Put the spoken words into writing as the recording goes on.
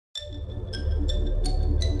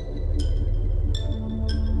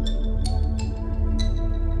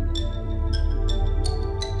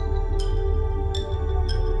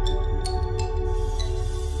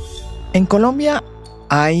En Colombia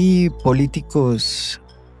hay políticos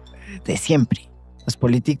de siempre. Los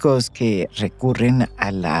políticos que recurren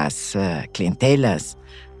a las clientelas,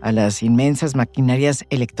 a las inmensas maquinarias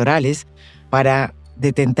electorales para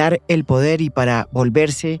detentar el poder y para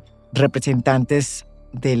volverse representantes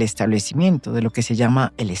del establecimiento, de lo que se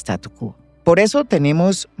llama el statu quo. Por eso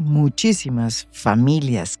tenemos muchísimas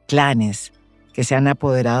familias, clanes, que se han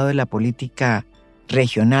apoderado de la política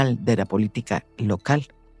regional, de la política local.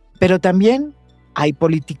 Pero también hay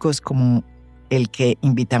políticos como el que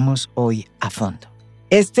invitamos hoy a fondo.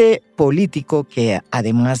 Este político, que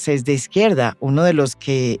además es de izquierda, uno de los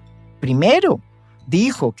que primero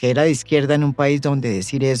dijo que era de izquierda en un país donde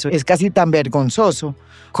decir eso es casi tan vergonzoso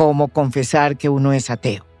como confesar que uno es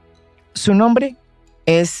ateo. Su nombre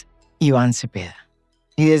es Iván Cepeda.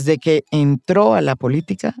 Y desde que entró a la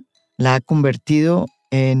política, la ha convertido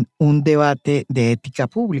en un debate de ética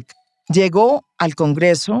pública. Llegó al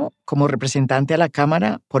Congreso como representante a la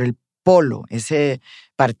Cámara por el Polo, ese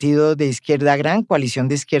partido de izquierda, gran coalición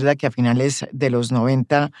de izquierda que a finales de los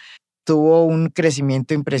 90 tuvo un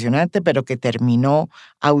crecimiento impresionante, pero que terminó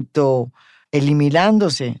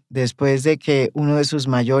autoeliminándose después de que uno de sus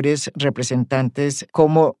mayores representantes,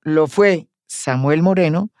 como lo fue Samuel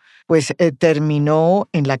Moreno, pues terminó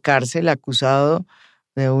en la cárcel acusado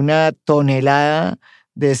de una tonelada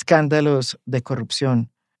de escándalos de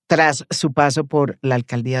corrupción tras su paso por la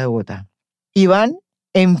alcaldía de Bogotá. Iván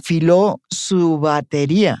enfiló su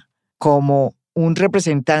batería como un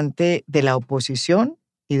representante de la oposición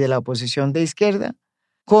y de la oposición de izquierda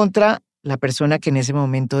contra la persona que en ese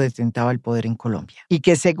momento detentaba el poder en Colombia y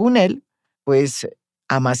que según él, pues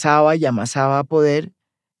amasaba y amasaba poder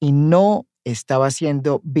y no estaba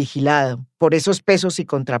siendo vigilado por esos pesos y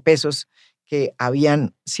contrapesos que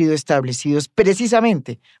habían sido establecidos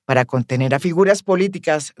precisamente para contener a figuras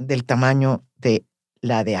políticas del tamaño de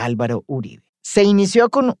la de Álvaro Uribe. Se inició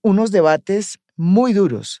con unos debates muy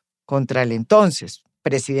duros contra el entonces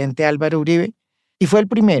presidente Álvaro Uribe y fue el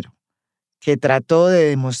primero que trató de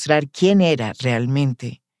demostrar quién era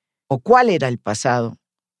realmente o cuál era el pasado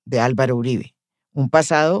de Álvaro Uribe. Un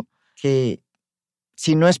pasado que,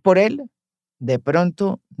 si no es por él, de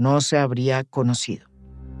pronto no se habría conocido.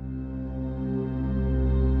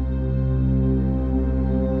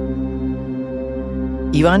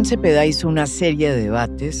 Iván Cepeda hizo una serie de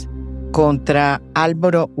debates contra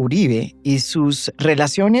Álvaro Uribe y sus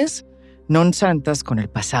relaciones non santas con el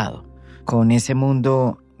pasado, con ese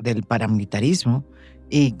mundo del paramilitarismo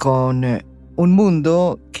y con un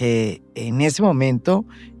mundo que en ese momento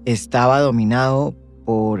estaba dominado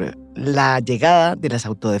por la llegada de las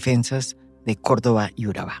autodefensas de Córdoba y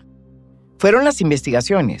Urabá. Fueron las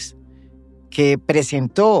investigaciones que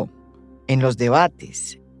presentó en los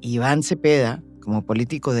debates Iván Cepeda como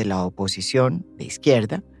político de la oposición de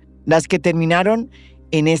izquierda, las que terminaron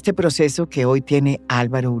en este proceso que hoy tiene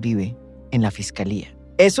Álvaro Uribe en la Fiscalía.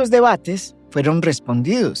 Esos debates fueron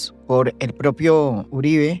respondidos por el propio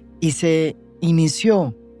Uribe y se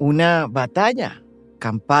inició una batalla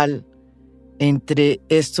campal entre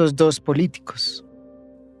estos dos políticos.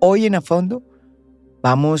 Hoy en A Fondo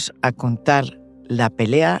vamos a contar la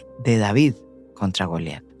pelea de David contra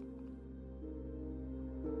Goliath.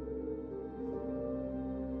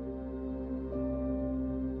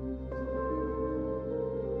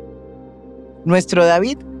 Nuestro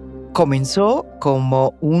David comenzó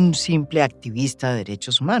como un simple activista de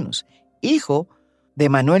derechos humanos, hijo de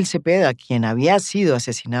Manuel Cepeda, quien había sido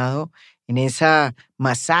asesinado en esa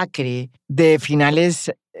masacre de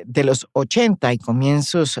finales de los 80 y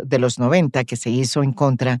comienzos de los 90 que se hizo en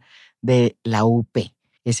contra de la UP,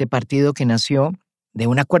 ese partido que nació de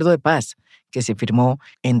un acuerdo de paz que se firmó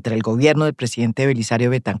entre el gobierno del presidente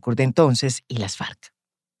Belisario Betancur de entonces y las FARC.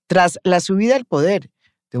 Tras la subida al poder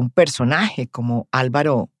de un personaje como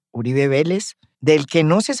Álvaro Uribe Vélez, del que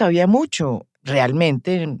no se sabía mucho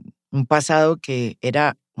realmente, un pasado que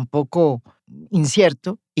era un poco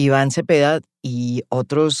incierto, Iván Cepeda y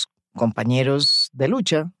otros compañeros de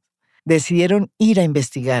lucha decidieron ir a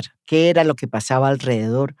investigar qué era lo que pasaba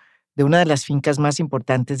alrededor de una de las fincas más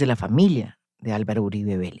importantes de la familia de Álvaro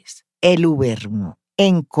Uribe Vélez, el Ubérrimo,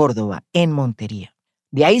 en Córdoba, en Montería.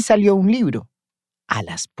 De ahí salió un libro, A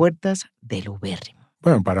las puertas del Ubérrimo.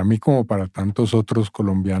 Bueno, para mí como para tantos otros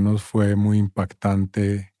colombianos fue muy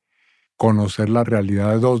impactante conocer la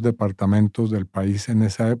realidad de dos departamentos del país en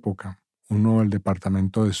esa época. Uno, el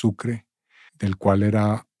departamento de Sucre, del cual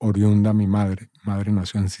era oriunda mi madre. Mi madre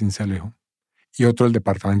nació en Sincelejo. Y otro, el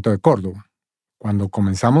departamento de Córdoba. Cuando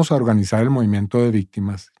comenzamos a organizar el movimiento de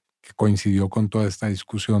víctimas, que coincidió con toda esta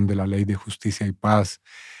discusión de la ley de justicia y paz,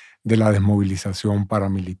 de la desmovilización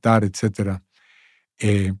paramilitar, etc.,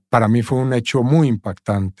 Para mí fue un hecho muy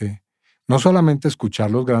impactante, no solamente escuchar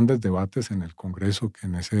los grandes debates en el Congreso, que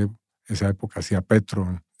en esa época hacía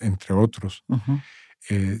Petro, entre otros, Ujú.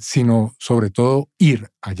 sino sobre todo ir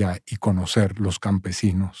allá y conocer los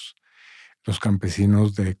campesinos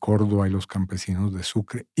de Córdoba y los campesinos de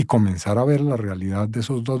Sucre, y comenzar a ver la realidad de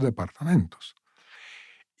esos dos departamentos.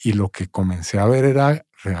 Y lo que comencé a ver era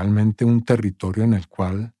realmente un territorio en el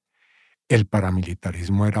cual el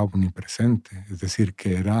paramilitarismo era omnipresente, es decir,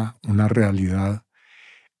 que era una realidad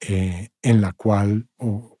en la cual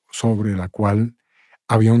o sobre la cual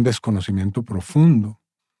había un desconocimiento profundo.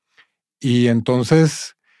 Y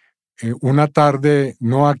entonces, una tarde,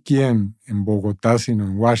 no aquí en Bogotá, sino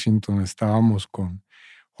en Washington, estábamos con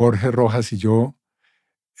Jorge Rojas y yo.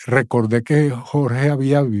 Recordé que Jorge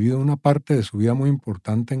había vivido una parte de su vida muy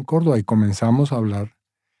importante en Córdoba y comenzamos a hablar.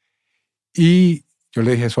 Y yo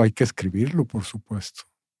le dije, eso hay que escribirlo, por supuesto.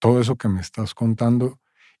 Todo eso que me estás contando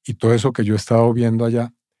y todo eso que yo he estado viendo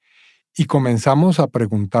allá. Y comenzamos a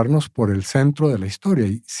preguntarnos por el centro de la historia.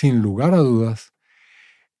 Y sin lugar a dudas,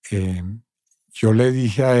 eh, yo le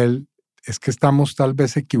dije a él, es que estamos tal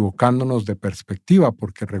vez equivocándonos de perspectiva,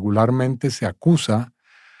 porque regularmente se acusa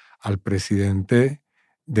al presidente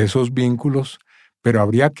de esos vínculos, pero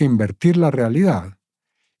habría que invertir la realidad.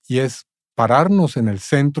 Y es pararnos en el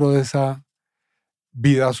centro de esa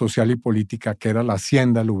vida social y política que era la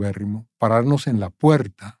hacienda Lubérrimo, pararnos en la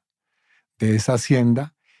puerta de esa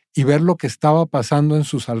hacienda y ver lo que estaba pasando en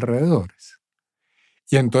sus alrededores.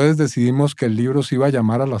 Y entonces decidimos que el libro se iba a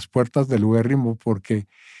llamar A las puertas del Ubérrimo, porque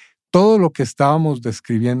todo lo que estábamos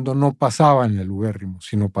describiendo no pasaba en el Ubérrimo,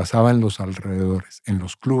 sino pasaba en los alrededores, en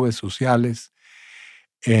los clubes sociales,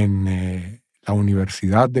 en la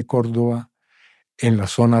Universidad de Córdoba, en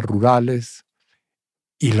las zonas rurales,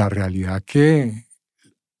 y la realidad que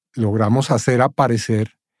logramos hacer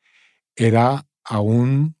aparecer era a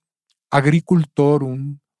un agricultor,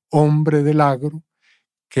 un hombre del agro,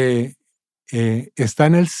 que está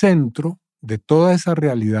en el centro de toda esa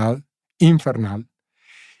realidad infernal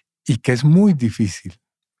y que es muy difícil,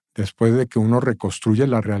 después de que uno reconstruye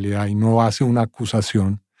la realidad y no hace una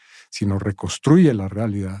acusación, sino reconstruye la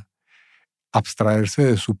realidad, abstraerse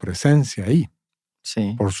de su presencia ahí,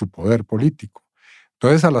 Sí. por su poder político.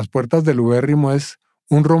 Entonces, A las puertas del Ubérrimo es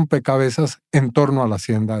un rompecabezas en torno a la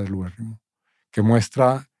hacienda del Ubérrimo, que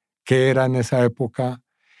muestra qué era en esa época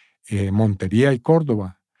Montería y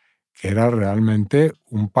Córdoba, que era realmente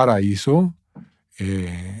un paraíso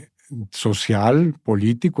social,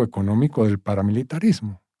 político, económico del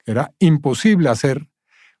paramilitarismo. Era imposible hacer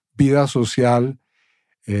vida social,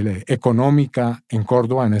 económica en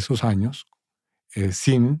Córdoba en esos años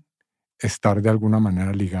sin estar de alguna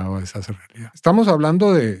manera ligado a esas realidades. Estamos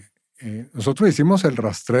hablando de, nosotros hicimos el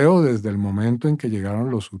rastreo desde el momento en que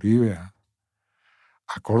llegaron los Uribe a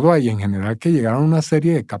Córdoba, y en general que llegaron una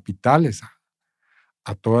serie de capitales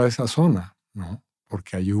a toda esa zona, ¿no?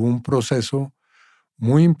 Porque ahí hubo un proceso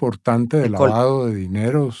muy importante de lavado de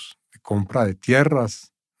dineros, de compra de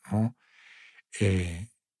tierras, ¿no?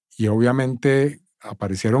 Y obviamente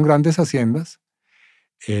aparecieron grandes haciendas,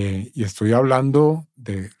 y estoy hablando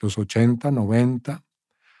de los 80, 90,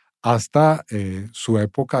 hasta su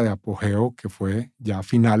época de apogeo, que fue ya a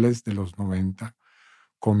finales de los 90,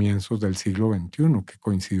 comienzos del siglo XXI, que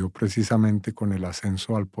coincidió precisamente con el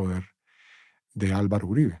ascenso al poder de Álvaro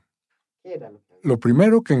Uribe. Lo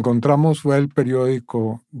primero que encontramos fue el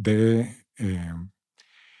periódico de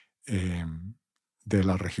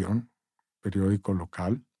la región, periódico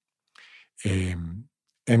local, en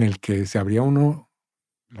el que se abría uno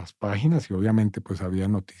las páginas y obviamente pues había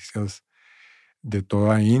noticias de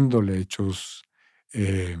toda índole, hechos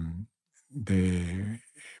de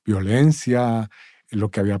violencia, lo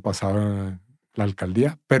que había pasado en la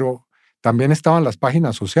alcaldía, pero también estaban las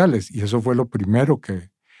páginas sociales, y eso fue lo primero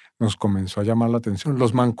que nos comenzó a llamar la atención.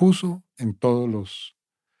 Los Mancuso en todos los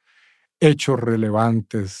hechos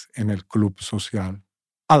relevantes en el club social,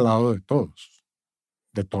 al lado de todos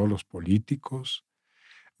los políticos,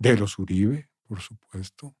 de los Uribe, por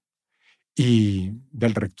supuesto, y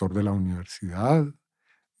del rector de la universidad,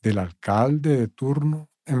 del alcalde de turno,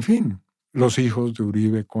 en fin, los hijos de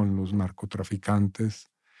Uribe con los narcotraficantes,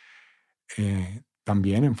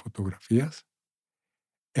 también en fotografías.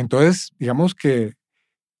 Entonces, digamos que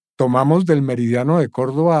tomamos del meridiano de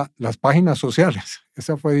Córdoba las páginas sociales.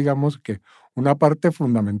 Esa fue, digamos, que una parte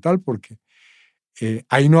fundamental, porque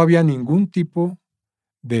ahí no había ningún tipo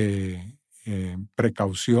de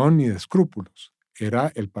precaución ni de escrúpulos.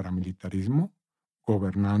 Era el paramilitarismo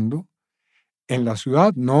gobernando en la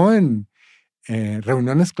ciudad, no en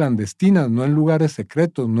reuniones clandestinas, no en lugares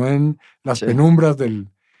secretos, no en las penumbras del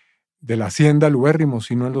de la hacienda del Ubérrimo,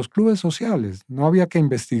 sino en los clubes sociales. No había que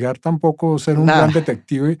investigar tampoco, ser un Nada. gran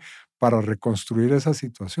detective para reconstruir esa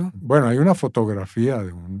situación. Bueno, hay una fotografía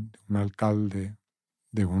de un alcalde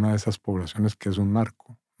de una de esas poblaciones que es un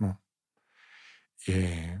narco, ¿no?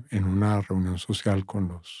 En una reunión social con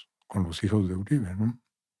los hijos de Uribe, ¿no?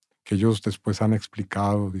 Que ellos después han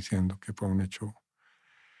explicado diciendo que fue un hecho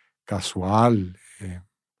casual,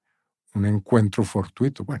 un encuentro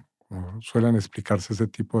fortuito. Bueno, como suelen explicarse ese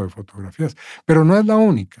tipo de fotografías. Pero no es la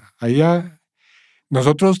única.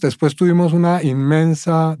 Nosotros después tuvimos una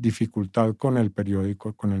inmensa dificultad con el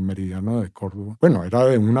periódico, con el Meridiano de Córdoba. Bueno, era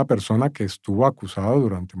de una persona que estuvo acusada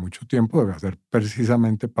durante mucho tiempo de hacer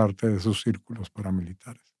precisamente parte de esos círculos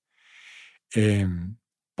paramilitares.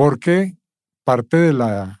 Porque parte de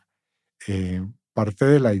la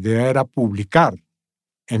idea era publicar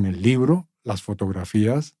en el libro las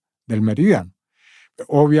fotografías del Meridiano.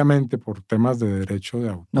 Obviamente, por temas de derecho de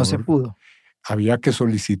autor, No se pudo. había que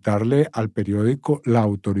solicitarle al periódico la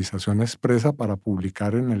autorización expresa para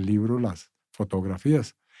publicar en el libro las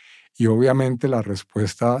fotografías. Y obviamente la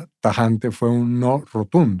respuesta tajante fue un no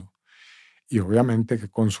rotundo. Y obviamente que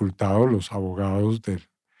consultados los abogados de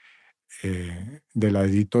la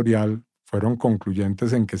editorial fueron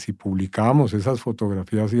concluyentes en que si publicábamos esas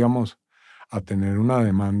fotografías íbamos a tener una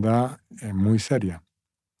demanda muy seria.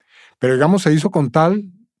 Pero digamos, se hizo con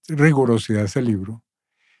tal rigurosidad ese libro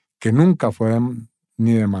que nunca fue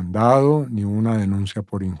ni demandado ni una denuncia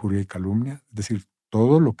por injuria y calumnia. Es decir,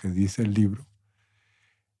 todo lo que dice el libro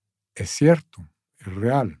es cierto, es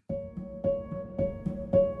real.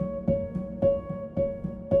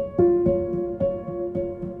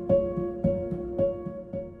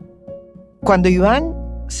 Cuando Iván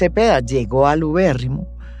Cepeda llegó al Ubérrimo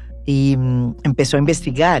y empezó a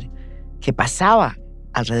investigar qué pasaba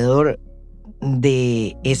alrededor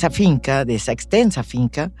de esa finca, de esa extensa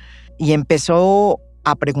finca, y empezó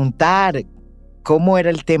a preguntar cómo era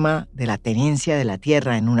el tema de la tenencia de la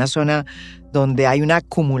tierra en una zona donde hay una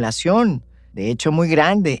acumulación, de hecho muy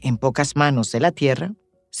grande, en pocas manos de la tierra,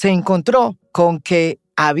 se encontró con que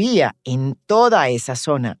había en toda esa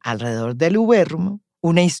zona alrededor del Ubérrimo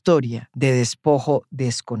una historia de despojo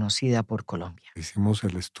desconocida por Colombia. Hicimos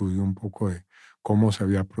el estudio un poco de cómo se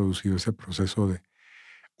había producido ese proceso de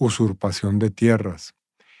usurpación de tierras,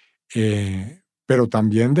 pero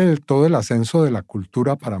también de todo el ascenso de la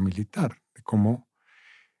cultura paramilitar, de cómo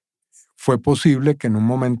fue posible que en un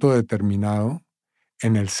momento determinado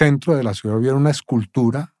en el centro de la ciudad hubiera una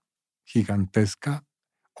escultura gigantesca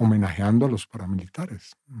homenajeando a los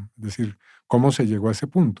paramilitares. Es decir, cómo se llegó a ese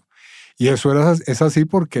punto. Y eso es así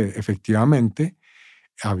porque efectivamente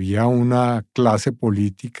había una clase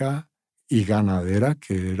política y ganadera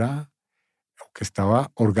que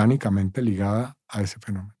estaba orgánicamente ligada a ese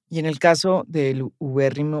fenómeno. Y en el caso del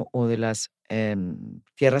Ubérrimo o de las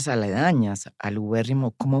tierras aledañas al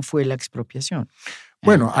Ubérrimo, ¿cómo fue la expropiación?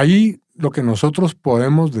 Bueno, ahí lo que nosotros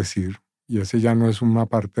podemos decir, y ese ya no es una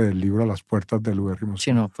parte del libro A las puertas del Ubérrimo,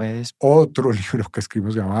 sino fue otro libro que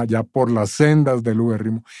escribimos se llamaba Ya por las sendas del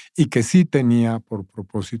Ubérrimo, y que sí tenía por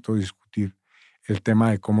propósito discutir el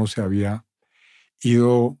tema de cómo se había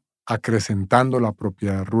ido acrecentando la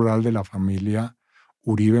propiedad rural de la familia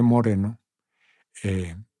Uribe Moreno.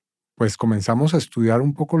 Pues comenzamos a estudiar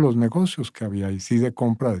un poco los negocios que había ahí, sí, de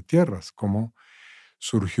compra de tierras, cómo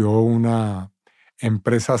surgió una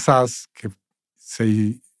empresa SAS que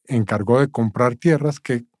se encargó de comprar tierras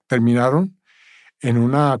que terminaron en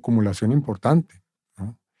una acumulación importante,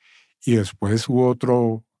 ¿no? Y después hubo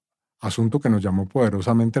otro asunto que nos llamó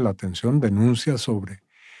poderosamente la atención, denuncias sobre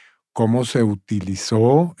cómo se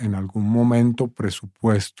utilizó en algún momento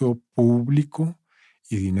presupuesto público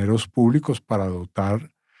y dineros públicos para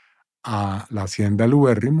dotar a la hacienda del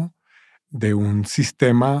Ubérrimo de un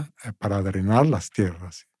sistema para drenar las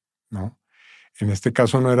tierras, ¿no? En este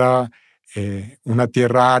caso no era una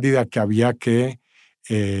tierra árida que había que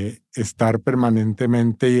estar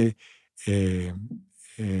permanentemente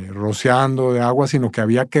rociando de agua, sino que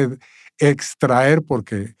había que extraer,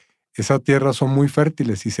 porque esas tierras son muy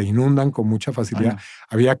fértiles y se inundan con mucha facilidad. Bueno.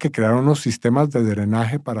 Había que crear unos sistemas de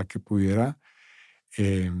drenaje para que pudiera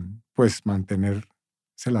pues mantenerse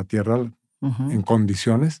la tierra en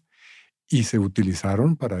condiciones, y se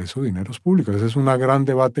utilizaron para eso dineros públicos. Ese es un gran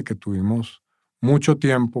debate que tuvimos mucho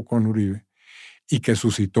tiempo con Uribe y que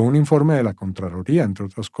suscitó un informe de la Contraloría, entre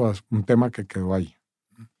otras cosas, un tema que quedó ahí.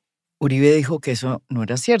 Uribe dijo que eso no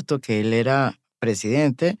era cierto, que él era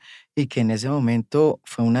presidente y que en ese momento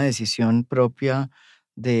fue una decisión propia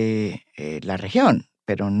de la región,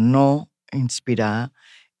 pero no inspirada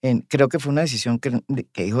creo que fue una decisión que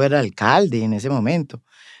dijo el alcalde en ese momento,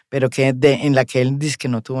 pero en la que él dice que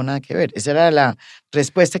no tuvo nada que ver. Esa era la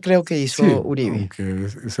respuesta, creo, que hizo Sí, Uribe. aunque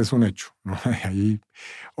ese es un hecho, ¿no? Ahí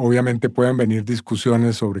obviamente pueden venir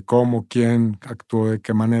discusiones sobre cómo, quién actuó de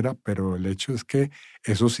qué manera, pero el hecho es que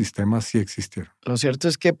esos sistemas sí existieron. Lo cierto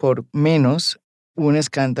es que por menos hubo un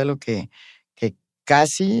escándalo que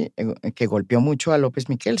casi que golpeó mucho a López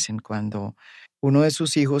Michelsen cuando uno de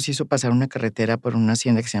sus hijos hizo pasar una carretera por una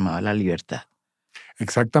hacienda que se llamaba La Libertad.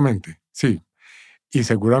 Exactamente, sí. Y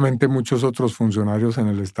seguramente muchos otros funcionarios en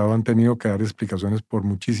el Estado han tenido que dar explicaciones por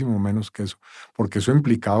muchísimo menos que eso, porque eso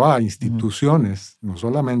implicaba a instituciones, no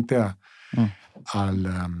solamente a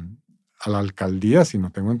la alcaldía, sino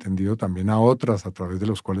tengo entendido también a otras a través de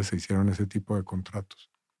los cuales se hicieron ese tipo de contratos.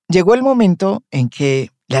 Llegó el momento en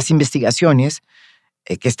que las investigaciones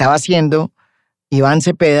que estaba haciendo Iván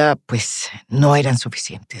Cepeda, pues no eran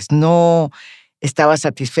suficientes, no estaba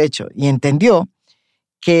satisfecho y entendió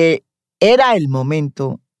que era el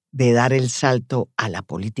momento de dar el salto a la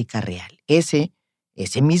política real. Ese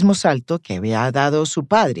mismo salto que había dado su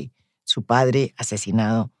padre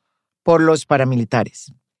asesinado por los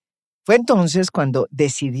paramilitares. Fue entonces cuando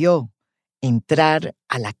decidió entrar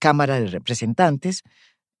a la Cámara de Representantes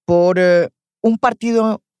por un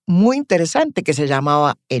partido muy interesante que se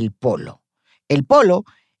llamaba El Polo. El Polo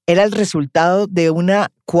era el resultado de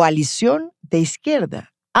una coalición de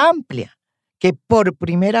izquierda amplia que por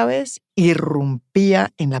primera vez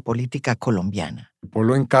irrumpía en la política colombiana. El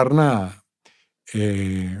Polo encarna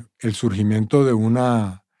el surgimiento de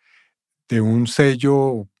un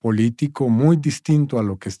sello político muy distinto a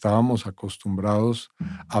lo que estábamos acostumbrados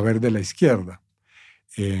a ver de la izquierda.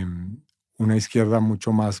 Una izquierda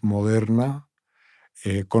mucho más moderna,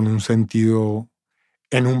 con un sentido,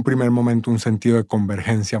 en un primer momento, un sentido de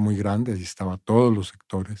convergencia muy grande, y estaba todos los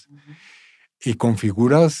sectores, y con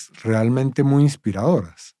figuras realmente muy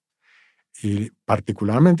inspiradoras. Y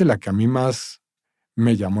particularmente la que a mí más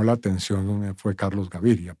me llamó la atención fue Carlos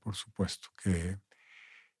Gaviria, por supuesto, que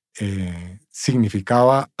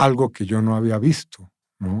significaba algo que yo no había visto,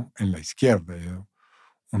 ¿no?, en la izquierda.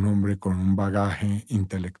 Un hombre con un bagaje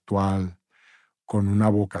intelectual, con una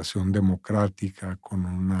vocación democrática, con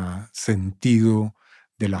un sentido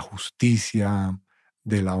de la justicia,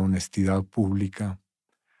 de la honestidad pública,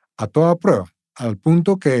 a toda prueba, al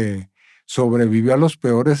punto que sobrevivió a los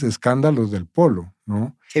peores escándalos del Polo,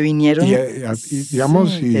 ¿no? Que vinieron,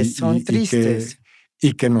 digamos, que son tristes.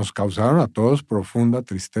 Y que nos causaron a todos profunda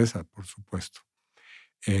tristeza, por supuesto.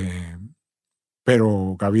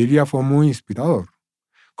 Pero Gaviria fue muy inspirador,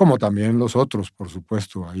 como también los otros, por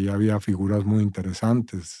supuesto. Ahí había figuras muy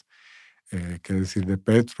interesantes, qué decir de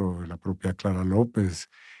Petro, de la propia Clara López,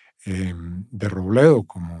 de Robledo,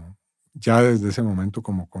 como ya desde ese momento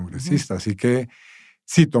como congresista. Así que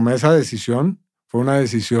sí, tomé esa decisión. Fue una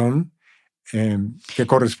decisión que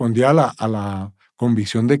correspondía a la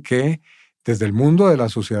convicción de que desde el mundo de la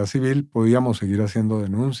sociedad civil podíamos seguir haciendo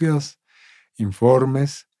denuncias,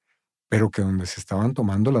 informes, pero que donde se estaban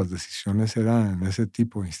tomando las decisiones era en ese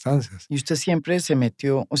tipo de instancias. Y usted siempre se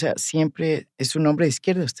metió, o sea, siempre es un hombre de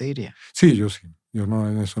izquierda, usted diría. Sí, yo sí. Yo no,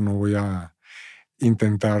 en eso no voy a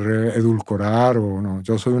intentar edulcorar o no.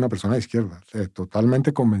 Yo soy una persona de izquierda,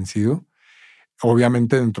 totalmente convencido.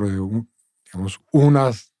 Obviamente dentro de digamos,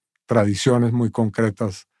 unas tradiciones muy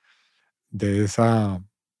concretas de esa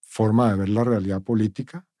forma de ver la realidad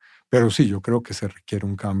política, pero sí, yo creo que se requiere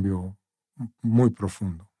un cambio muy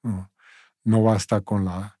profundo. No basta con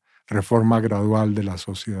la reforma gradual de la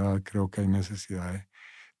sociedad, creo que hay necesidad de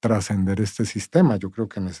trascender este sistema. Yo creo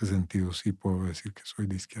que en ese sentido sí puedo decir que soy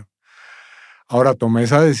de izquierda. Ahora tomé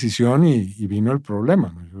esa decisión y vino el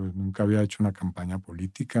problema. Yo nunca había hecho una campaña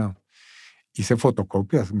política. Hice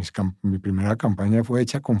fotocopias. Mi primera campaña fue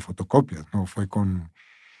hecha con fotocopias, no fue con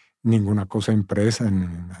ninguna cosa impresa.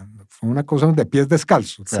 Fue una cosa de pies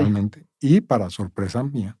descalzos, realmente. Sí. Y para sorpresa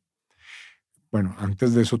mía, bueno,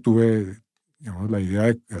 antes de eso tuve, digamos, la idea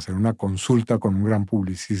de hacer una consulta con un gran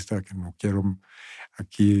publicista que no quiero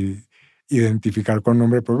aquí identificar con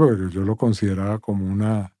nombre propio, pero yo lo consideraba como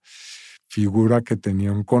una figura que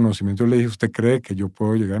tenía un conocimiento. Le dije, ¿usted cree que yo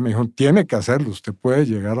puedo llegar? Me dijo, tiene que hacerlo, usted puede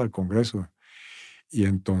llegar al Congreso. Y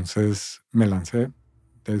entonces me lancé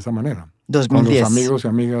de esa manera. 2010. Con los amigos y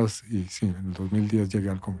amigas, y sí, en el 2010 llegué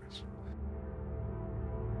al Congreso.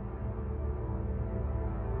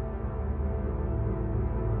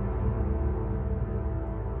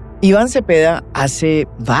 Iván Cepeda hace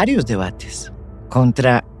varios debates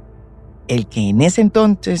contra el que en ese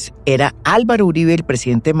entonces era Álvaro Uribe, el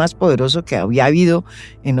presidente más poderoso que había habido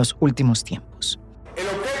en los últimos tiempos. El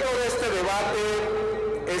objeto de este debate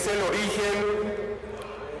es el origen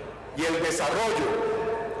y el desarrollo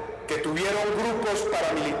que tuvieron grupos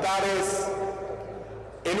paramilitares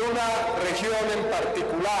en una región en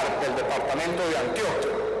particular del departamento de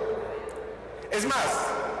Antioquia. Es más,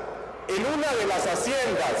 en una de las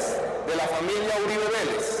haciendas de la familia Uribe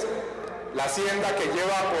Vélez, la hacienda que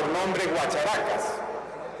lleva por nombre Guacharacas.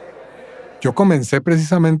 Yo comencé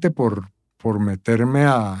precisamente por meterme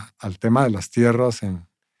al tema de las tierras en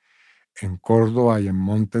Córdoba y en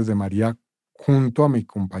Montes de María, junto a mi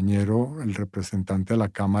compañero, el representante de la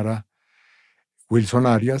Cámara, Wilson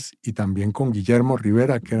Arias, y también con Guillermo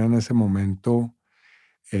Rivera, que era en ese momento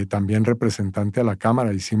también representante a la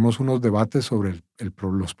Cámara. Hicimos unos debates sobre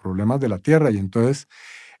los problemas de la tierra, y entonces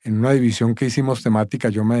en una división que hicimos temática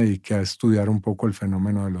yo me dediqué a estudiar un poco el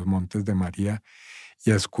fenómeno de los Montes de María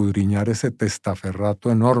y a escudriñar ese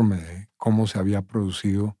testaferrato enorme de cómo se había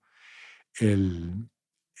producido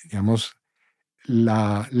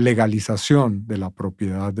la legalización de la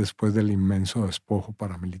propiedad después del inmenso despojo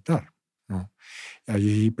paramilitar, ¿no? Y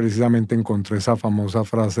allí precisamente encontré esa famosa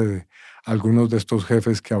frase de algunos de estos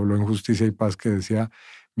jefes que habló en Justicia y Paz, que decía: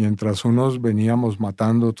 mientras unos veníamos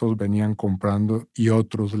matando, otros venían comprando y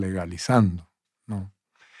otros legalizando, ¿no?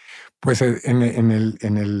 Pues en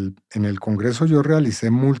el Congreso yo realicé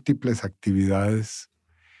múltiples actividades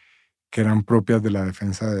que eran propias de la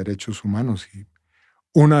defensa de derechos humanos, y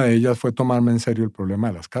una de ellas fue tomarme en serio el problema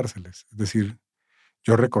de las cárceles. Es decir,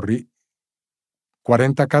 yo recorrí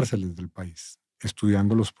 40 cárceles del país,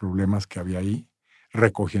 estudiando los problemas que había ahí,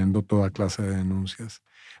 recogiendo toda clase de denuncias,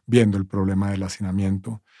 viendo el problema del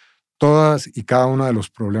hacinamiento, todas y cada uno de los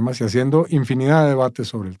problemas, y haciendo infinidad de debates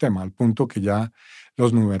sobre el tema, al punto que ya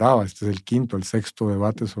los numeraba. Este es el quinto, el sexto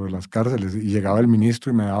debate sobre las cárceles, y llegaba el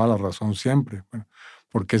ministro y me daba la razón siempre. Bueno,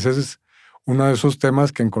 porque ese es uno de esos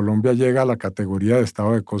temas que en Colombia llega a la categoría de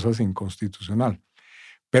estado de cosas inconstitucional.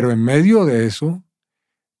 Pero en medio de eso,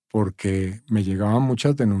 porque me llegaban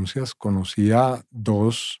muchas denuncias, conocí a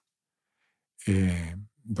dos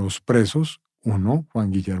presos, uno Juan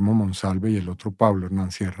Guillermo Monsalve y el otro Pablo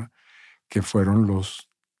Hernán Sierra, que fueron los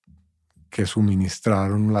que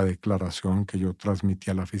suministraron la declaración que yo transmití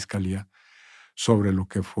a la Fiscalía sobre lo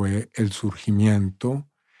que fue el surgimiento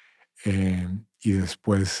y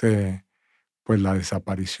después pues la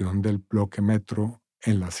desaparición del bloque metro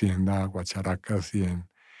en la hacienda Guacharacas y en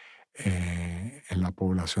la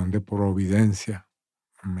población de Providencia,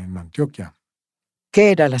 en Antioquia.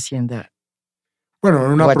 ¿Qué era la hacienda? Bueno, era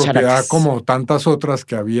una Guacharacas. propiedad como tantas otras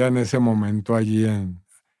que había en ese momento allí en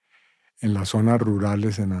las zonas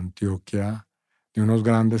rurales en Antioquia, de unos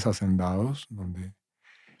grandes hacendados, donde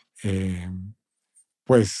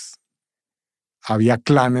pues había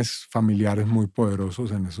clanes familiares muy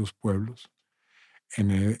poderosos en esos pueblos.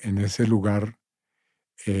 En ese lugar,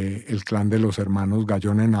 el clan de los hermanos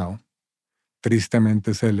Gallón Henao,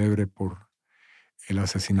 tristemente célebre por el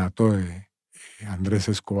asesinato de Andrés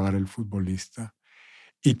Escobar, el futbolista,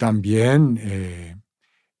 y también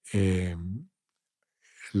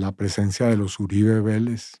la presencia de los Uribe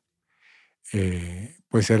Vélez,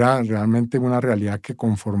 pues era realmente una realidad que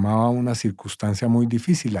conformaba una circunstancia muy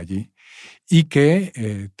difícil allí y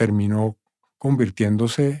que terminó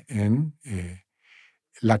convirtiéndose en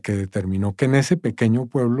la que determinó que en ese pequeño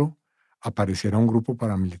pueblo apareciera un grupo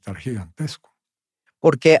paramilitar gigantesco.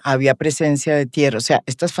 Porque había presencia de tierra. O sea,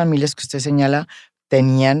 estas familias que usted señala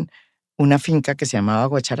tenían una finca que se llamaba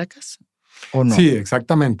Guacharacas, ¿o no? Sí,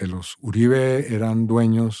 exactamente. Los Uribe eran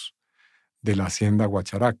dueños de la hacienda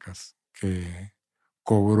Guacharacas, que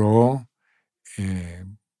cobró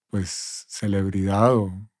pues celebridad, o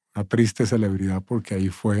una triste celebridad, porque ahí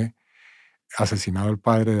fue asesinado el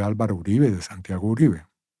padre de Álvaro Uribe, de Santiago Uribe,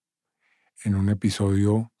 en un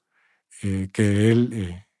episodio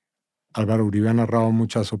que Álvaro Uribe ha narrado en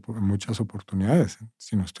muchas oportunidades,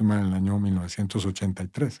 si no estoy mal, en el año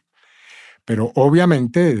 1983. Pero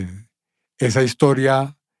obviamente esa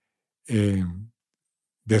historia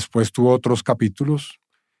después tuvo otros capítulos,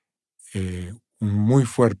 un muy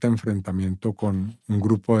fuerte enfrentamiento con un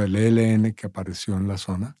grupo del ELN que apareció en la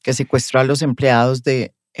zona. Que secuestró a los empleados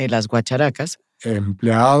de las Guacharacas.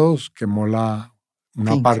 Empleados, quemó una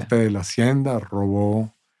finca. parte de la hacienda,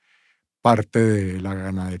 robó parte de la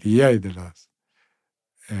ganadería y de las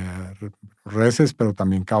reses, pero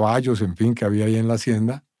también caballos, en fin, que había ahí en la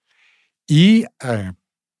hacienda. Y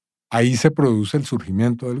ahí se produce el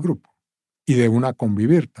surgimiento del grupo y de una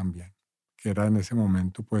convivir también, que era en ese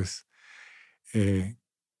momento, pues,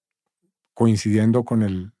 coincidiendo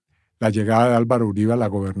con la llegada de Álvaro Uribe a la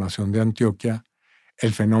gobernación de Antioquia,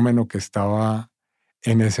 el fenómeno que estaba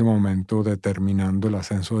en ese momento determinando el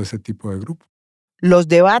ascenso de ese tipo de grupo. Los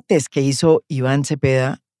debates que hizo Iván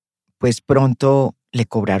Cepeda, pues pronto le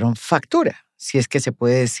cobraron factura, si es que se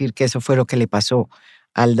puede decir que eso fue lo que le pasó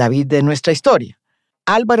al David de nuestra historia.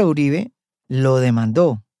 Álvaro Uribe lo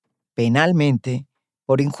demandó penalmente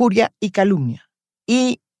por injuria y calumnia.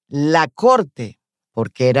 Y la Corte,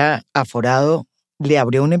 porque era aforado, le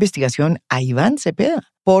abrió una investigación a Iván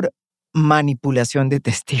Cepeda por manipulación de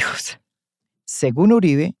testigos. Según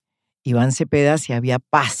Uribe, Iván Cepeda se había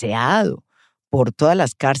paseado por todas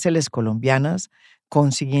las cárceles colombianas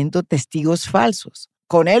consiguiendo testigos falsos,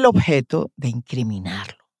 con el objeto de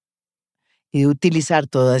incriminarlo y de utilizar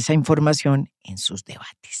toda esa información en sus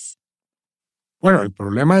debates. Bueno, el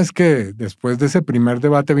problema es que después de ese primer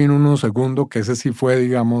debate vino uno segundo, que ese sí fue,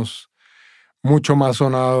 digamos, mucho más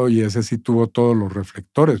sonado y ese sí tuvo todos los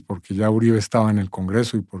reflectores, porque ya Uribe estaba en el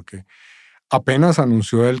Congreso y porque apenas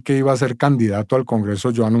anunció él que iba a ser candidato al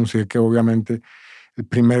Congreso, yo anuncié que obviamente el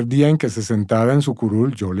primer día en que se sentara en su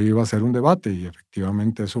curul yo le iba a hacer un debate y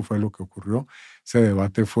efectivamente eso fue lo que ocurrió. Ese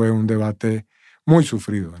debate fue un debate muy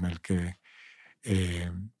sufrido en el que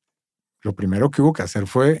lo primero que hubo que hacer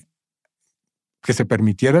fue que se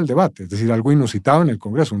permitiera el debate, es decir, algo inusitado en el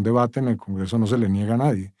Congreso. Un debate en el Congreso no se le niega a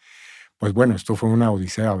nadie. Pues bueno, esto fue una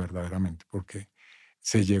odisea verdaderamente, porque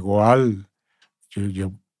se llegó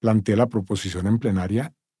yo planteé la proposición en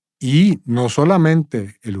plenaria y no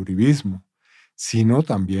solamente el uribismo, sino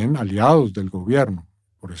también aliados del gobierno.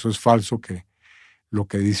 Por eso es falso que lo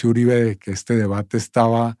que dice Uribe de que este debate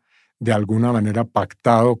estaba de alguna manera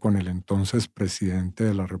pactado con el entonces presidente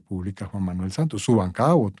de la República, Juan Manuel Santos. Su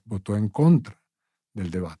bancada votó en contra del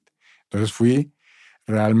debate. Entonces fui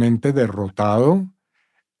realmente derrotado.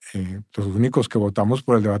 Los únicos que votamos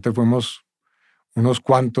por el debate fuimos unos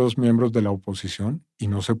cuantos miembros de la oposición y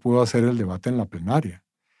no se pudo hacer el debate en la plenaria.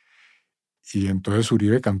 Y entonces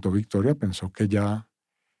Uribe cantó victoria, pensó que ya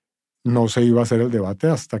no se iba a hacer el debate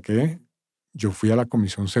hasta que yo fui a la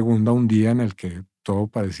comisión segunda un día en el que todo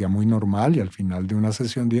parecía muy normal y al final de una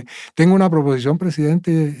sesión dije, tengo una proposición,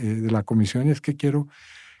 presidente, de la comisión y es que quiero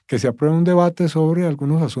que se apruebe un debate sobre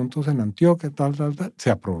algunos asuntos en Antioquia, tal. Se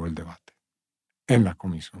aprobó el debate en la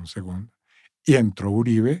comisión segunda. Y entró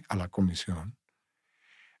Uribe a la comisión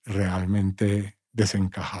realmente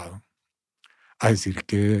desencajado a decir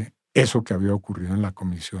que eso que había ocurrido en la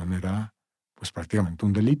comisión era pues prácticamente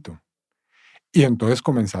un delito. Y entonces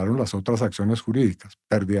comenzaron las otras acciones jurídicas,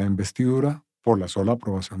 pérdida de investidura por la sola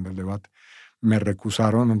aprobación del debate. Me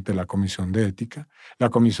recusaron ante la Comisión de Ética. La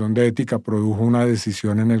Comisión de Ética produjo una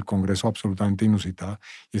decisión en el Congreso absolutamente inusitada,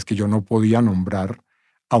 y es que yo no podía nombrar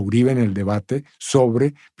a Uribe en el debate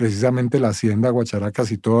sobre precisamente la hacienda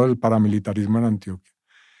Guacharacas y todo el paramilitarismo en Antioquia.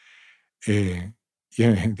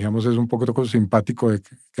 Digamos, es un poco simpático de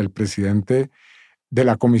que el presidente de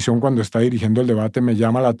la comisión, cuando está dirigiendo el debate, me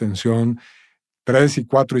llama la atención 3 y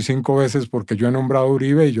 4 y 5 veces porque yo he nombrado a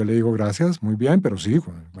Uribe y yo le digo gracias, muy bien, pero sí,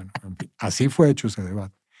 bueno, en fin, así fue hecho ese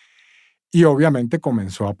debate. Y obviamente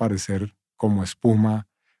comenzó a aparecer como espuma,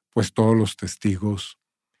 pues todos los testigos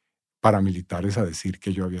paramilitares a decir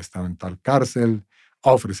que yo había estado en tal cárcel,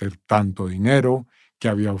 a ofrecer tanto dinero, que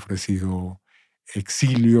había ofrecido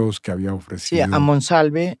exilios, que había ofrecido... Sí, a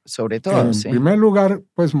Monsalve sobre todo. En primer lugar,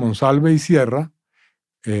 pues Monsalve y Sierra,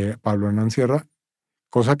 Pablo Hernán Sierra,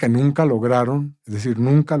 cosa que nunca lograron, es decir,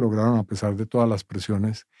 nunca lograron, a pesar de todas las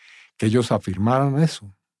presiones, que ellos afirmaran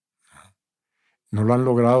eso. No lo han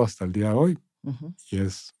logrado hasta el día de hoy, y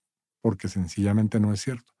es porque sencillamente no es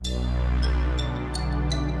cierto.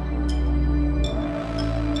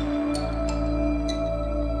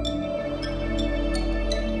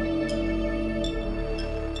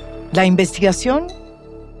 La investigación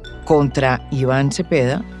contra Iván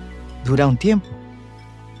Cepeda dura un tiempo,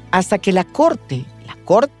 hasta que la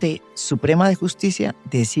Corte Suprema de Justicia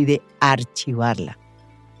decide archivarla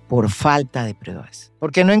por falta de pruebas,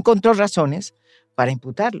 porque no encontró razones para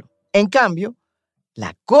imputarlo. En cambio,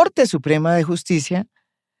 la Corte Suprema de Justicia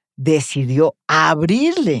decidió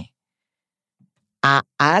abrirle a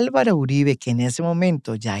Álvaro Uribe, que en ese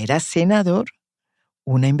momento ya era senador,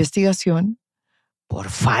 una investigación por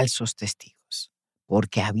falsos testigos,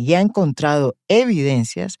 porque había encontrado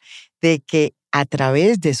evidencias de que a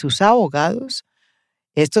través de sus abogados,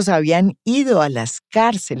 estos habían ido a las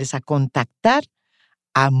cárceles a contactar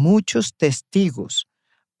a muchos testigos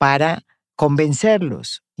para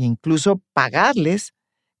convencerlos, incluso pagarles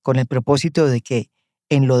con el propósito de que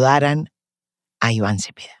enlodaran a Iván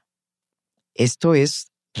Cepeda. Esto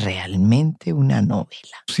es realmente una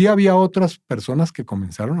novela. Sí había otras personas que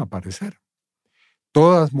comenzaron a aparecer,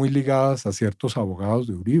 todas muy ligadas a ciertos abogados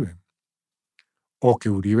de Uribe, o que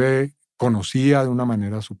Uribe conocía de una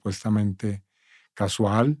manera supuestamente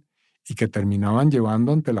casual y que terminaban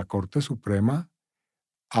llevando ante la Corte Suprema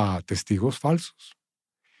a testigos falsos.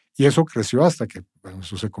 Y eso creció hasta que, bueno,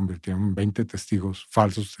 eso se convirtió en 20 testigos,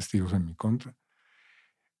 falsos testigos en mi contra.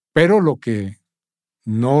 Pero lo que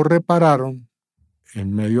no repararon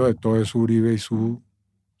en medio de todo eso Uribe y sus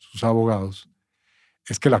abogados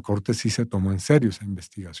es que la Corte sí se tomó en serio esa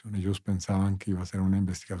investigación. Ellos pensaban que iba a ser una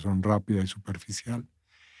investigación rápida y superficial.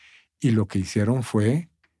 Y lo que hicieron fue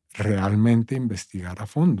realmente investigar a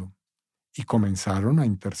fondo. Y comenzaron a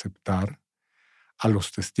interceptar a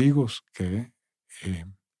los testigos que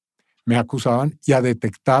me acusaban y a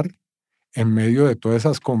detectar en medio de todas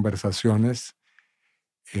esas conversaciones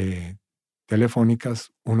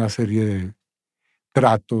telefónicas una serie de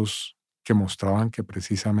tratos que mostraban que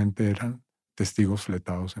precisamente eran testigos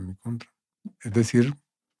fletados en mi contra. Es decir,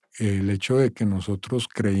 el hecho de que nosotros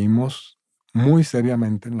creímos muy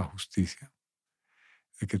seriamente en la justicia,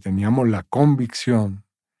 de que teníamos la convicción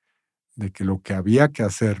de que lo que había que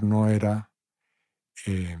hacer no era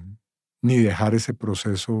ni dejar ese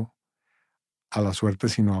proceso a la suerte,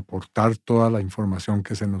 sino aportar toda la información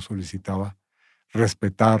que se nos solicitaba,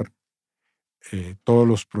 respetar todos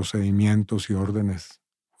los procedimientos y órdenes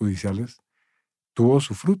judiciales, tuvo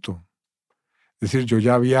su fruto. Es decir, yo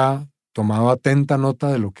ya había tomado atenta nota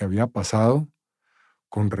de lo que había pasado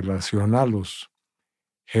con relación a los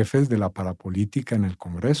jefes de la parapolítica en el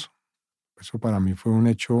Congreso. Eso para mí fue un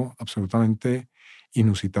hecho absolutamente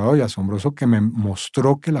inusitado y asombroso que me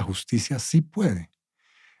mostró que la justicia sí puede.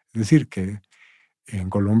 Es decir, que en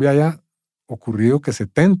Colombia haya ocurrido que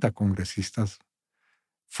 70 congresistas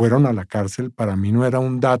fueron a la cárcel, para mí no era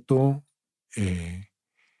un dato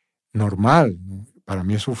normal, ¿no? Para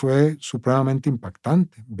mí eso fue supremamente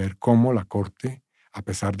impactante, ver cómo la Corte, a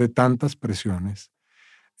pesar de tantas presiones,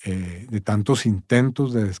 de tantos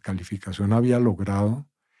intentos de descalificación, había logrado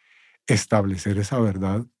establecer esa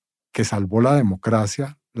verdad que salvó la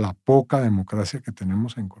democracia, la poca democracia que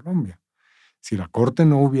tenemos en Colombia. Si la Corte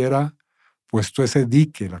no hubiera puesto ese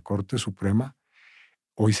dique, la Corte Suprema,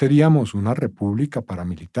 hoy seríamos una república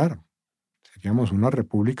paramilitar, seríamos una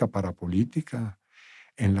república parapolítica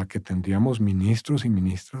en la que tendríamos ministros y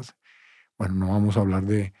ministras. Bueno, no vamos a hablar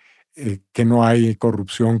de que no hay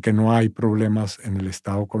corrupción, que no hay problemas en el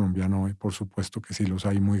Estado colombiano hoy, por supuesto que sí los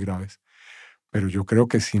hay muy graves, pero yo creo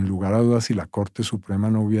que sin lugar a dudas, si la Corte Suprema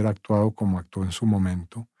no hubiera actuado como actuó en su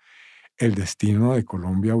momento, el destino de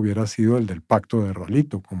Colombia hubiera sido el del pacto de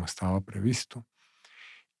Ralito, como estaba previsto.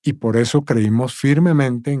 Y por eso creímos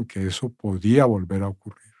firmemente en que eso podía volver a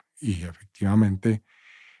ocurrir. Y efectivamente,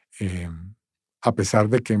 a pesar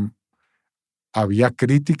de que había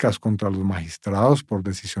críticas contra los magistrados por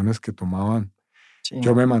decisiones que tomaban, Sí.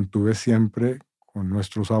 yo me mantuve siempre con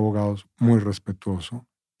nuestros abogados muy respetuoso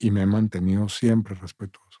y me he mantenido siempre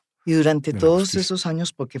respetuoso. Y durante de la todos justicia. esos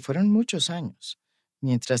años, porque fueron muchos años,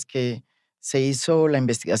 mientras que se hizo la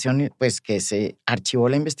investigación, pues que se archivó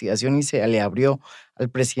la investigación y se le abrió al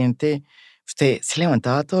presidente, usted se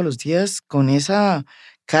levantaba todos los días con esa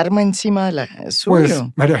karma encima de Pues,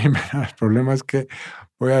 suyo. María Jimena, el problema es que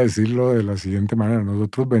voy a decirlo de la siguiente manera.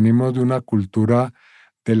 Nosotros venimos de una cultura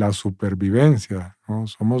de la supervivencia, ¿no?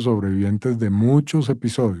 Somos sobrevivientes de muchos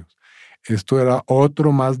episodios. Esto era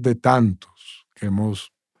otro más de tantos que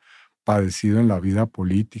hemos padecido en la vida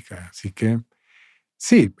política. Así que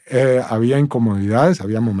sí, había incomodidades,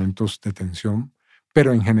 había momentos de tensión,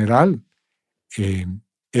 pero en general eh,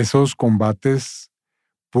 esos combates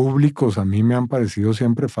públicos a mí me han parecido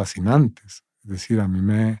siempre fascinantes. Es decir, a mí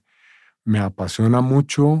me apasiona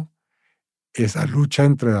mucho esa lucha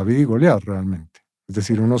entre David y Goliath realmente. Es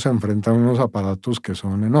decir, uno se enfrenta a unos aparatos que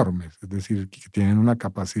son enormes, es decir, que tienen una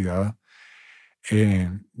capacidad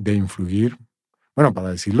de influir. Bueno, para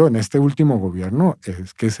decirlo, en este último gobierno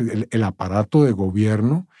es que es el aparato de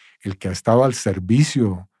gobierno el que ha estado al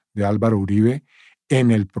servicio de Álvaro Uribe en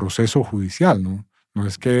el proceso judicial, ¿no? No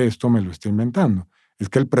es que esto me lo esté inventando, es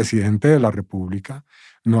que el presidente de la República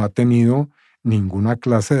no ha tenido ninguna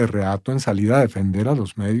clase de reato en salir a defender a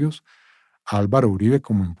los medios a Álvaro Uribe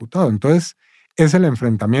como imputado. Entonces, es el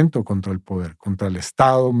enfrentamiento contra el poder, contra el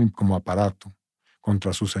Estado como aparato,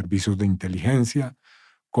 contra sus servicios de inteligencia,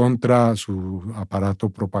 contra su aparato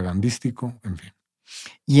propagandístico, en fin.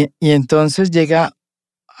 Y entonces llega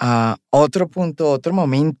a otro punto, otro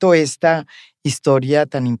momento, esta historia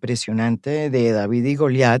tan impresionante de David y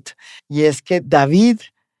Goliat, y es que David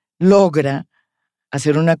logra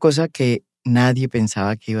hacer una cosa que nadie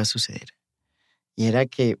pensaba que iba a suceder, y era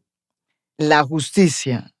que la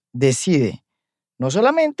justicia decide no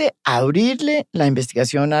solamente abrirle la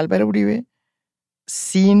investigación a Álvaro Uribe,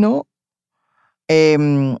 sino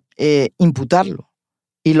imputarlo,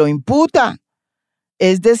 y lo imputa.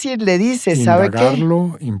 Es decir, le dice, ¿sabe qué?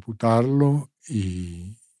 Indagarlo, imputarlo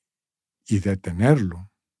y detenerlo.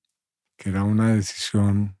 que era una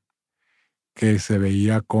decisión que se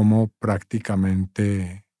veía como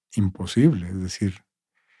prácticamente imposible. Es decir,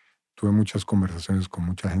 tuve muchas conversaciones con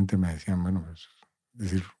mucha gente, me decían, bueno, es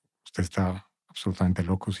decir, usted está absolutamente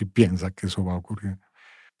loco si piensa que eso va a ocurrir.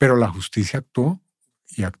 Pero la justicia actuó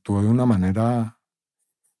y actuó de una manera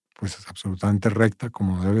pues absolutamente recta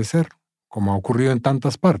como debe ser, como ha ocurrido en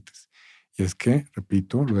tantas partes. Y es que,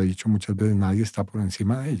 repito, lo he dicho muchas veces, nadie está por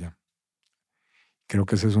encima de ella. Creo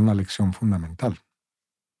que esa es una lección fundamental.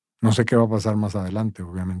 No sé qué va a pasar más adelante,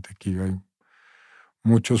 obviamente aquí hay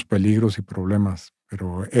muchos peligros y problemas,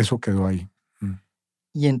 pero eso quedó ahí.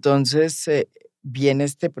 Y entonces viene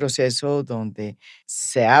este proceso donde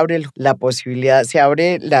se abre la posibilidad, se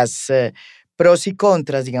abre las pros y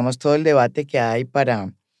contras, digamos, todo el debate que hay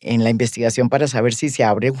en la investigación para saber si se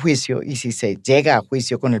abre un juicio y si se llega a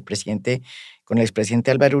juicio con con el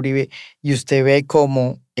expresidente Álvaro Uribe, y usted ve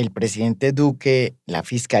cómo el presidente Duque, la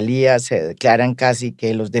fiscalía se declaran casi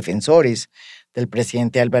que los defensores del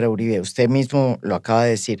presidente Álvaro Uribe. Usted mismo lo acaba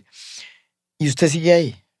de decir. ¿Y usted sigue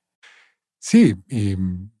ahí? Sí, y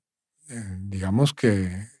digamos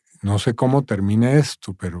que no sé cómo termine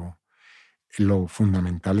esto, pero lo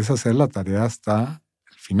fundamental es hacer la tarea hasta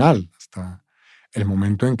el final, hasta el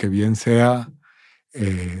momento en que bien sea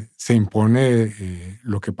se impone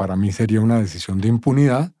lo que para mí sería una decisión de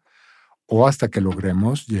impunidad o hasta que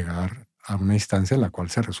logremos llegar a una instancia en la cual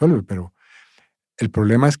se resuelve. Pero el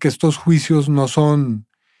problema es que estos juicios no son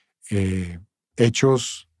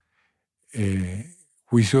hechos,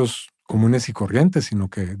 juicios comunes y corrientes, sino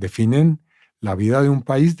que definen la vida de un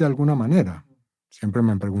país de alguna manera. Siempre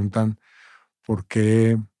me preguntan por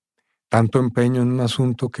qué tanto empeño en un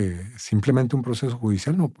asunto que es simplemente un proceso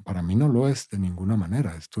judicial. No, para mí no lo es de ninguna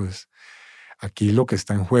manera. Aquí lo que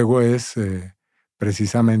está en juego es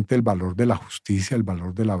precisamente el valor de la justicia, el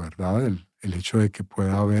valor de la verdad, el hecho de que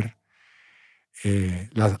pueda haber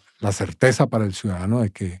la certeza para el ciudadano de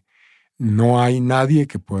que no hay nadie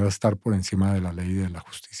que pueda estar por encima de la ley y de la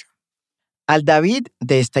justicia. Al David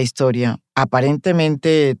de esta historia,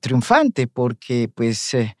 aparentemente triunfante, porque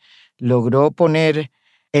pues logró poner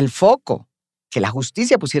el foco, que la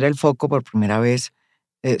justicia pusiera el foco por primera vez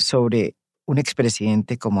sobre un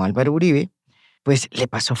expresidente como Álvaro Uribe, pues le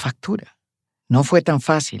pasó factura. No fue tan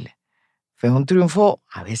fácil. Fue un triunfo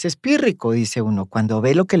a veces pírrico, dice uno, cuando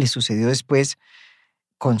ve lo que le sucedió después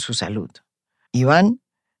con su salud. Iván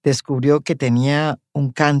descubrió que tenía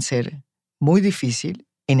un cáncer muy difícil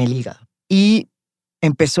en el hígado y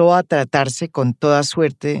empezó a tratarse con toda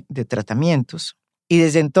suerte de tratamientos, y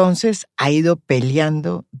desde entonces ha ido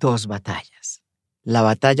peleando dos batallas: la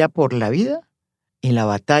batalla por la vida y la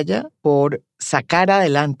batalla por sacar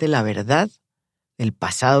adelante la verdad del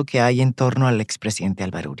pasado que hay en torno al expresidente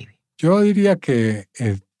Álvaro Uribe. Yo diría que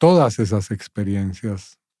todas esas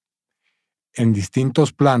experiencias, en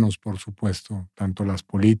distintos planos, por supuesto, tanto las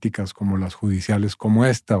políticas como las judiciales, como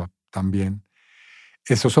esta también,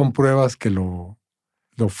 esas son pruebas que lo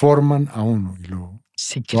forman a uno y lo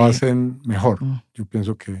hacen mejor. Yo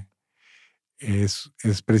pienso que es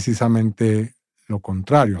precisamente lo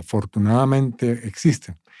contrario. Afortunadamente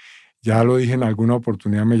existen. Ya lo dije en alguna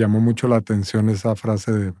oportunidad, me llamó mucho la atención esa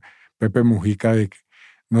frase de Pepe Mujica de que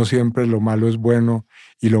no siempre lo malo es bueno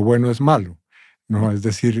y lo bueno es malo. No, es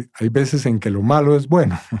decir, hay veces en que lo malo es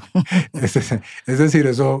bueno. Es decir,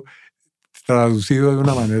 eso traducido de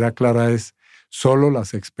una manera clara es solo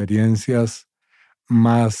las experiencias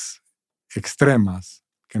más extremas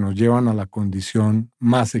que nos llevan a la condición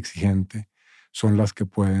más exigente son las que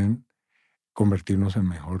pueden convertirnos en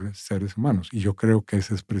mejores seres humanos. Y yo creo que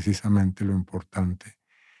eso es precisamente lo importante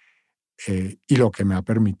y lo que me ha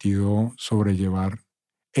permitido sobrellevar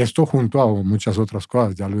esto junto a muchas otras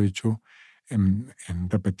cosas. Ya lo he dicho en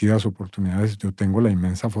repetidas oportunidades. Yo tengo la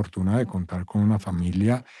inmensa fortuna de contar con una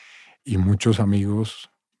familia y muchos amigos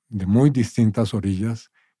de muy distintas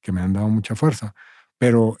orillas que me han dado mucha fuerza.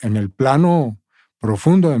 Pero en el plano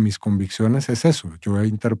profundo de mis convicciones es eso. Yo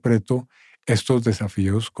interpreto estos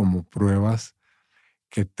desafíos como pruebas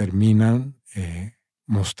que terminan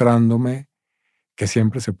mostrándome que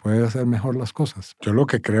siempre se puede hacer mejor las cosas. Yo lo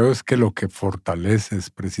que creo es que lo que fortalece es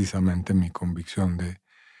precisamente mi convicción de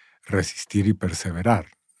resistir y perseverar,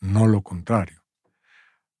 no lo contrario.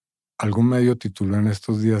 Algún medio tituló en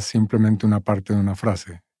estos días simplemente una parte de una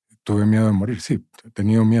frase: tuve miedo de morir. Sí, he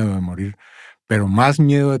tenido miedo de morir, pero más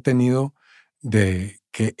miedo he tenido de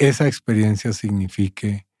que esa experiencia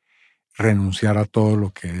signifique renunciar a todo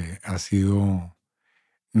lo que ha sido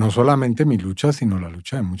no solamente mi lucha, sino la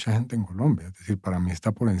lucha de mucha gente en Colombia. Es decir, para mí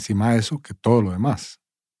está por encima de eso que todo lo demás,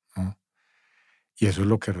 ¿no? Y eso es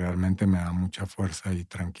lo que realmente me da mucha fuerza y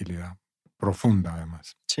tranquilidad. profunda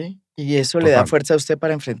además. Sí, y eso Total. le da fuerza a usted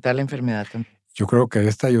para enfrentar la enfermedad también. Yo creo que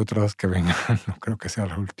esta y otras que vengan, no creo que sea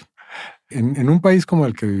la última. En un país como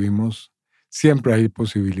el que vivimos, siempre hay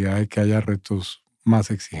posibilidad de que haya retos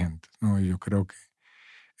más exigentes, ¿no? Y yo creo que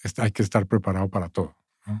hay que estar preparado para todo,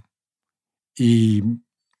 ¿no? Y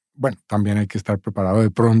bueno, también hay que estar preparado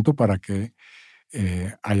de pronto para que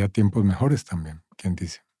haya tiempos mejores también, ¿quién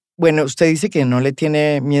dice? Bueno, usted dice que no le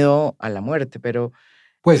tiene miedo a la muerte, pero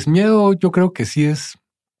Pues miedo yo creo que sí es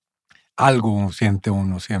algo, siente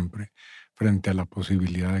uno siempre frente a la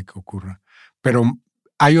posibilidad de que ocurra. Pero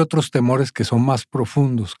hay otros temores que son más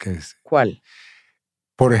profundos que ese. ¿cuál?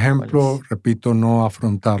 Por ejemplo, ¿Cuál es? repito, no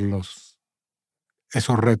afrontar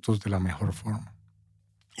esos retos de la mejor forma.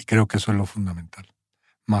 Y creo que eso es lo fundamental.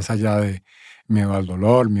 Más allá de miedo al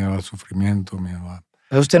dolor, miedo al sufrimiento, miedo a...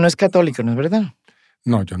 Pero usted no es católico, ¿no es verdad?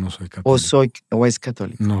 No, yo no soy católico. ¿O es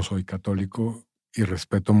católico? No soy católico y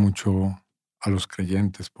respeto mucho a los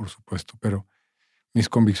creyentes, por supuesto, pero mis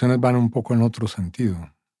convicciones van un poco en otro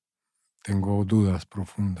sentido. Tengo dudas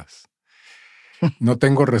profundas. No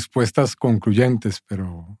tengo respuestas concluyentes,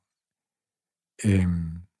 pero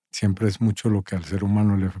siempre es mucho lo que al ser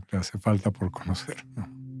humano le hace falta por conocer, ¿no?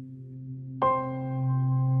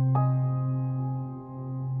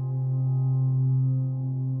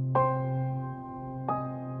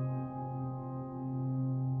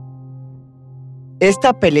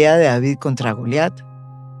 Esta pelea de David contra Goliath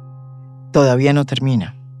todavía no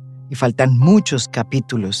termina y faltan muchos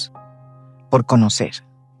capítulos por conocer.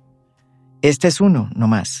 Este es uno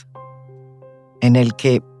nomás, en el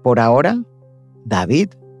que por ahora David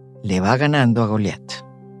le va ganando a Goliath.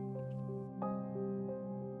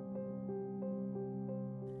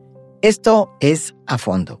 Esto es A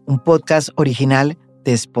Fondo, un podcast original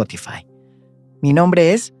de Spotify. Mi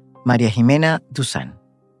nombre es María Jimena Duzán.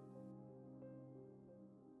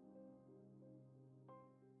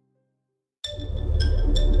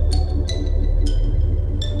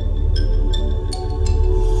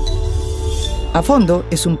 A Fondo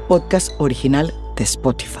es un podcast original de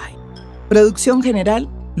Spotify. Producción general,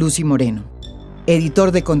 Lucy Moreno.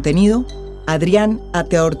 Editor de contenido, Adrián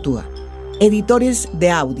Ateortúa. Editores de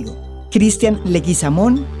audio, Cristian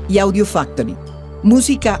Leguizamón y Audio Factory.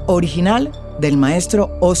 Música original del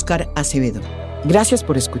maestro Óscar Acevedo. Gracias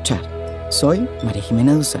por escuchar. Soy María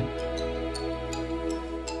Jimena Duzán.